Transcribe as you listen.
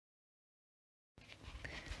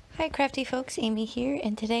Hi crafty folks, Amy here,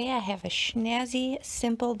 and today I have a snazzy,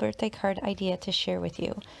 simple birthday card idea to share with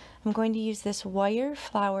you. I'm going to use this wire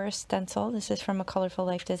flower stencil. This is from a Colorful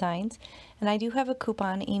Life Designs, and I do have a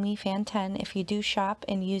coupon, AmyFan10. If you do shop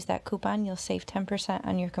and use that coupon, you'll save 10%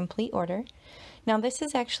 on your complete order. Now this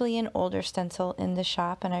is actually an older stencil in the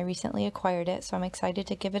shop, and I recently acquired it, so I'm excited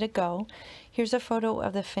to give it a go. Here's a photo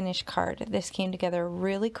of the finished card. This came together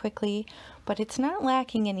really quickly, but it's not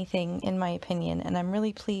lacking anything in my opinion, and I'm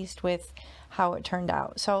really pleased with how it turned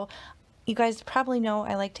out. So you guys probably know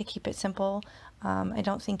I like to keep it simple. I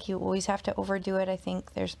don't think you always have to overdo it. I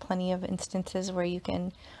think there's plenty of instances where you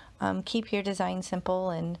can keep your design simple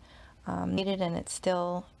and and it's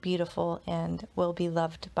still beautiful and will be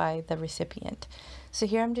loved by the recipient. So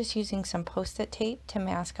here I'm just using some post-it tape to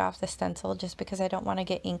mask off the stencil just because I don't want to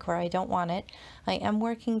get ink where I don't want it. I am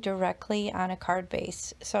working directly on a card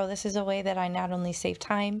base, so this is a way that I not only save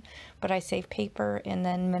time, but I save paper and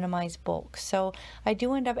then minimize bulk. So I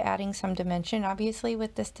do end up adding some dimension obviously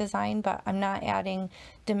with this design, but I'm not adding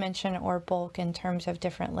dimension or bulk in terms of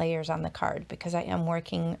different layers on the card because I am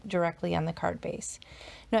working directly on the card base.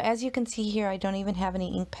 Now as you can see here, I don't even have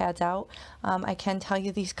any ink pads out. I can tell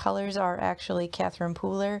you these colors are actually Catherine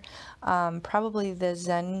Pooler, probably the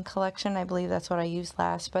Zen collection. I believe that's what I used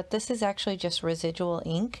last, but this is actually just residual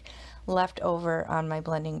ink left over on my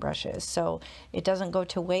blending brushes, so it doesn't go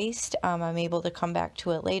to waste. I'm able to come back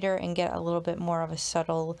to it later and get a little bit more of a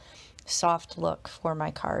subtle soft look for my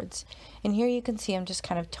cards. And here you can see I'm just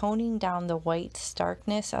kind of toning down the white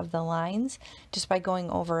starkness of the lines just by going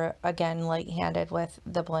over again light-handed with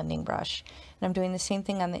the blending brush. And I'm doing the same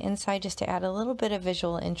thing on the inside just to add a little bit of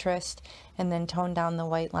visual interest and then tone down the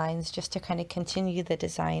white lines just to kind of continue the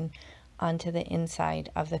design onto the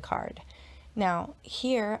inside of the card. Now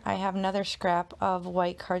here I have another scrap of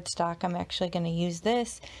white cardstock. I'm actually going to use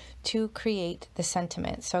this to create the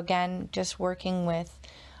sentiment. So again, just working with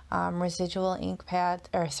residual ink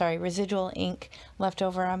left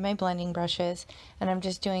over on my blending brushes, and I'm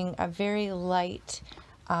just doing a very light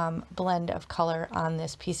blend of color on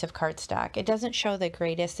this piece of cardstock. It doesn't show the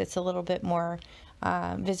greatest, it's a little bit more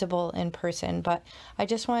visible in person, but I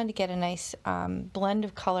just wanted to get a nice blend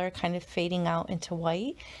of color kind of fading out into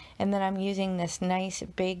white. And then I'm using this nice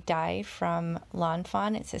big die from Lawn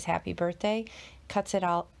Fawn. It says happy birthday, cuts it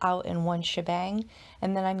all out in one shebang,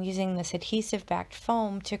 and then I'm using this adhesive backed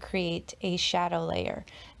foam to create a shadow layer,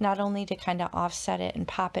 not only to kind of offset it and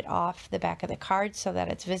pop it off the back of the card so that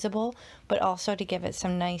it's visible, but also to give it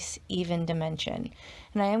some nice even dimension.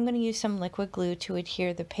 And I am going to use some liquid glue to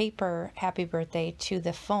adhere the paper happy birthday to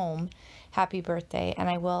the foam happy birthday, and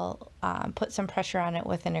I will put some pressure on it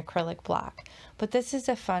with an acrylic block. But this is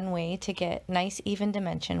a fun way to get nice even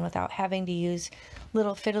dimension without having to use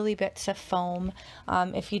little fiddly bits of foam.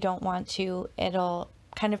 If you don't want to, it'll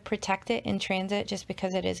kind of protect it in transit just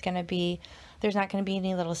because it is going to be, there's not going to be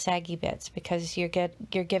any little saggy bits because you're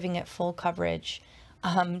giving it full coverage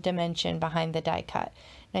dimension behind the die cut.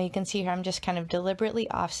 Now you can see here I'm just kind of deliberately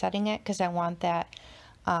offsetting it because I want that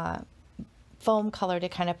foam color to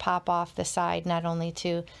kind of pop off the side, not only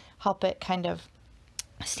to help it kind of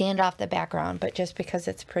stand off the background, but just because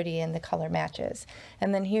it's pretty and the color matches.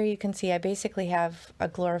 And then here you can see I basically have a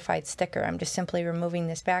glorified sticker. I'm just simply removing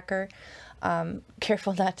this backer.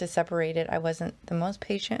 Careful not to separate it. I wasn't the most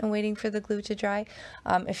patient in waiting for the glue to dry.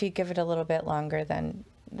 If you give it a little bit longer, then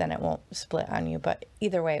it won't split on you, but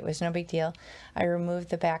either way it was no big deal. I removed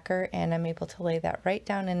the backer and I'm able to lay that right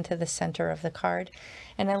down into the center of the card.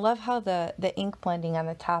 And I love how the ink blending on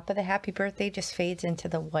the top of the happy birthday just fades into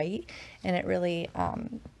the white, and it really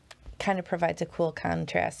kind of provides a cool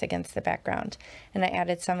contrast against the background. And I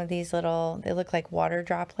added some of these little, they look like water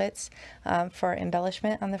droplets for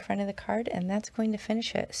embellishment on the front of the card, and that's going to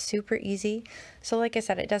finish it. Super easy. So like I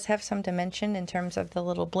said, it does have some dimension in terms of the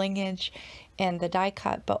little blingage and the die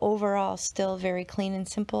cut, but overall still very clean and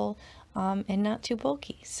simple and not too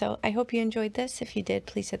bulky. So I hope you enjoyed this. If you did,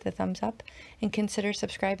 please hit the thumbs up and consider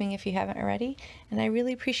subscribing if you haven't already. And I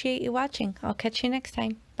really appreciate you watching. I'll catch you next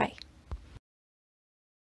time. Bye.